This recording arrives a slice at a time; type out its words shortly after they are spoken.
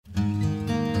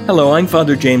Hello, I'm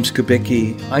Father James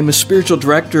Kubicki. I'm a spiritual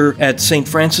director at St.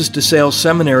 Francis de Sales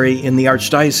Seminary in the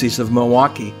Archdiocese of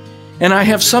Milwaukee. And I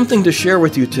have something to share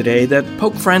with you today that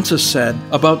Pope Francis said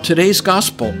about today's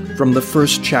gospel from the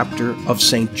first chapter of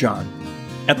St. John.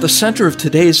 At the center of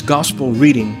today's gospel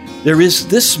reading, there is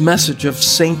this message of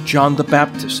St. John the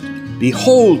Baptist.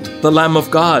 Behold, the Lamb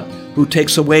of God, who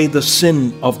takes away the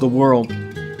sin of the world.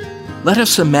 Let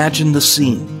us imagine the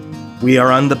scene. We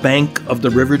are on the bank of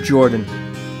the River Jordan.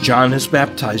 John is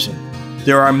baptizing.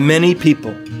 There are many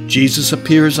people. Jesus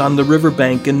appears on the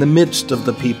riverbank in the midst of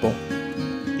the people.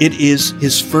 It is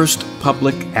his first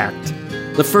public act.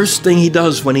 The first thing he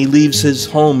does when he leaves his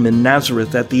home in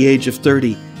Nazareth at the age of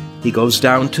 30, he goes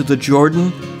down to the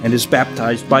Jordan and is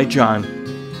baptized by John.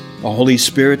 The Holy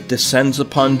Spirit descends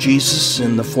upon Jesus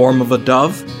in the form of a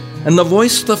dove, and the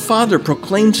voice of the Father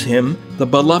proclaims him the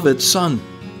beloved Son.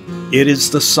 It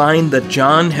is the sign that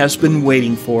John has been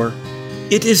waiting for.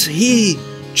 It is he.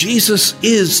 Jesus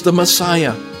is the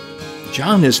Messiah.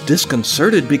 John is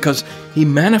disconcerted because he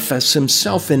manifests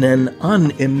himself in an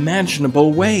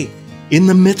unimaginable way, in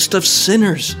the midst of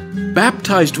sinners,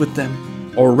 baptized with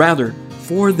them, or rather,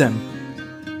 for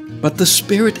them. But the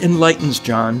Spirit enlightens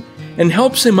John and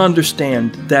helps him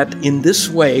understand that in this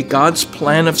way God's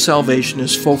plan of salvation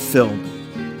is fulfilled.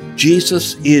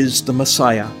 Jesus is the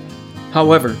Messiah.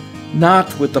 However,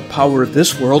 not with the power of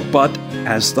this world, but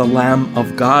as the Lamb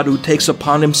of God who takes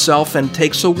upon himself and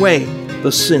takes away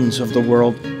the sins of the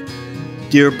world.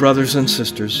 Dear brothers and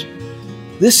sisters,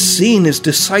 this scene is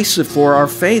decisive for our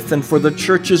faith and for the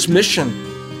Church's mission.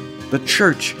 The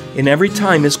Church, in every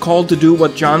time, is called to do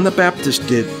what John the Baptist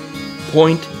did,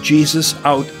 point Jesus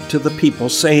out to the people,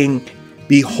 saying,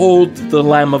 Behold the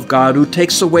Lamb of God who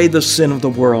takes away the sin of the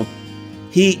world.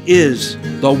 He is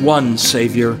the one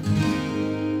Savior.